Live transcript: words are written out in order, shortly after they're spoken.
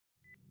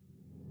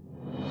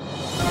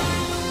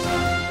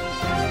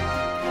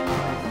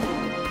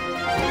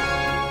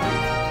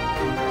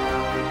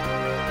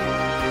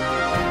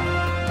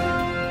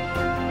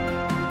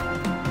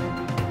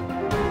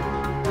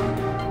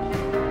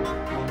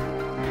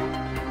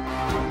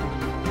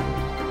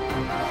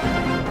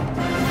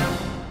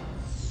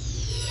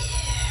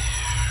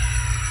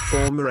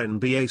former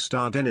NBA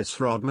star Dennis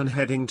Rodman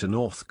heading to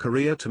North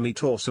Korea to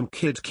meet awesome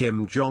kid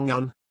Kim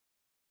Jong-un?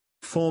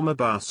 Former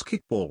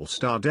basketball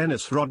star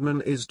Dennis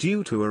Rodman is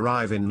due to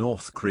arrive in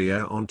North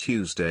Korea on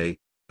Tuesday,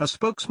 a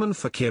spokesman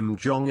for Kim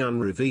Jong-un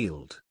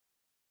revealed.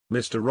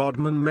 Mr.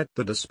 Rodman met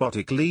the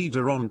despotic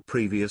leader on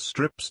previous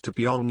trips to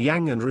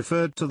Pyongyang and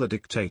referred to the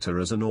dictator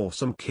as an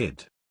awesome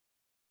kid.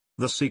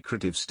 The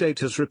secretive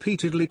state has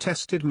repeatedly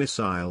tested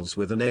missiles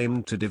with an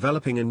aim to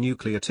developing a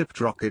nuclear-tipped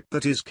rocket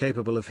that is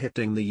capable of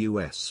hitting the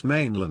U.S.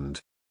 mainland.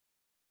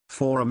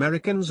 4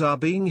 Americans are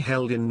being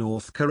held in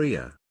North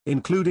Korea,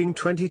 including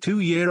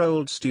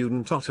 22-year-old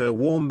student Otto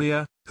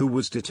Warmbier, who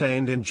was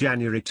detained in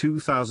January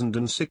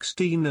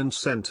 2016 and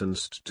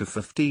sentenced to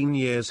 15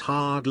 years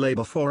hard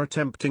labor for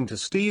attempting to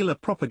steal a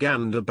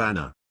propaganda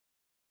banner.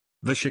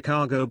 The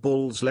Chicago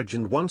Bulls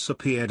legend once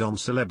appeared on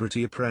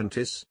Celebrity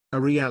Apprentice,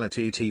 a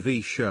reality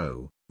TV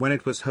show, when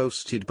it was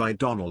hosted by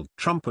Donald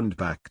Trump and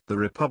backed the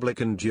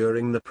Republican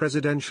during the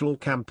presidential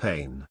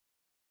campaign.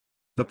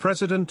 The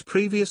president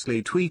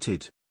previously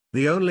tweeted,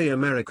 "The only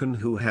American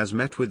who has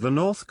met with the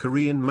North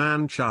Korean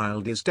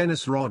man-child is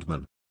Dennis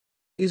Rodman.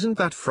 Isn't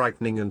that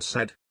frightening and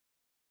sad?"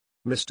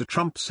 Mr.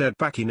 Trump said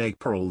back in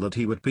April that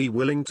he would be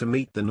willing to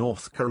meet the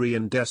North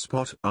Korean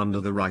despot under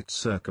the right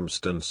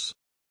circumstance.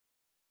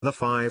 The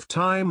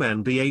 5-time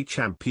NBA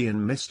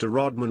champion Mr.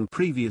 Rodman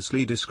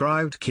previously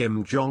described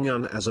Kim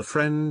Jong-un as a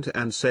friend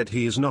and said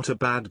he is not a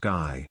bad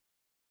guy.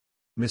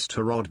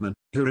 Mr. Rodman,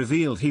 who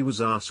revealed he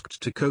was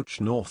asked to coach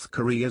North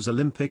Korea's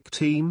Olympic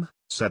team,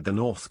 said the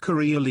North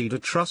Korea leader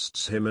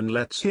trusts him and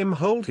lets him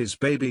hold his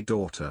baby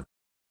daughter.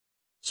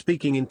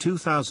 Speaking in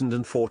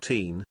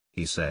 2014,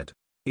 he said,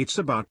 "It's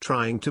about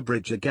trying to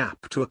bridge a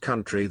gap to a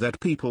country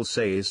that people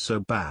say is so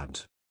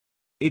bad.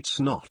 It's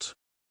not."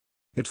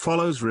 It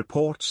follows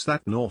reports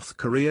that North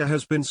Korea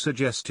has been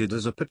suggested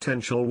as a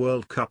potential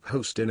World Cup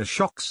host in a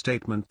shock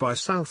statement by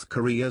South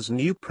Korea's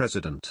new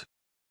president.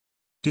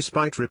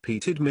 Despite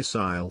repeated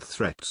missile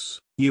threats,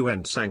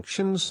 UN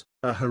sanctions,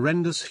 a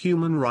horrendous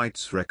human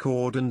rights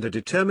record and a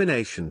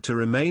determination to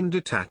remain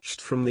detached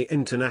from the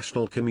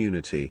international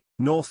community,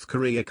 North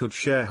Korea could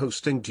share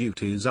hosting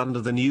duties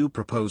under the new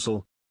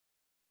proposal.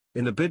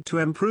 In a bid to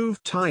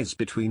improve ties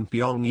between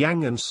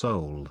Pyongyang and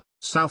Seoul,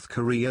 South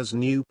Korea's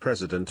new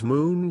President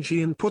Moon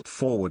Jae-in put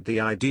forward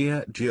the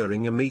idea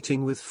during a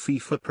meeting with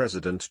FIFA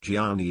President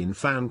Gianni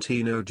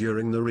Infantino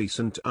during the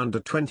recent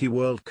Under-20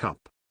 World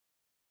Cup.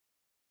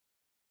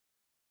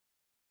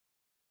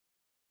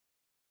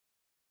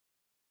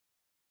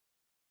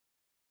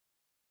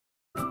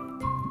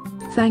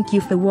 Thank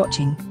you for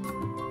watching.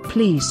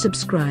 Please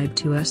subscribe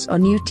to us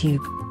on YouTube.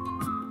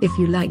 If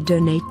you like,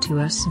 donate to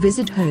us,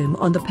 visit home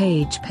on the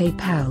page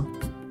PayPal.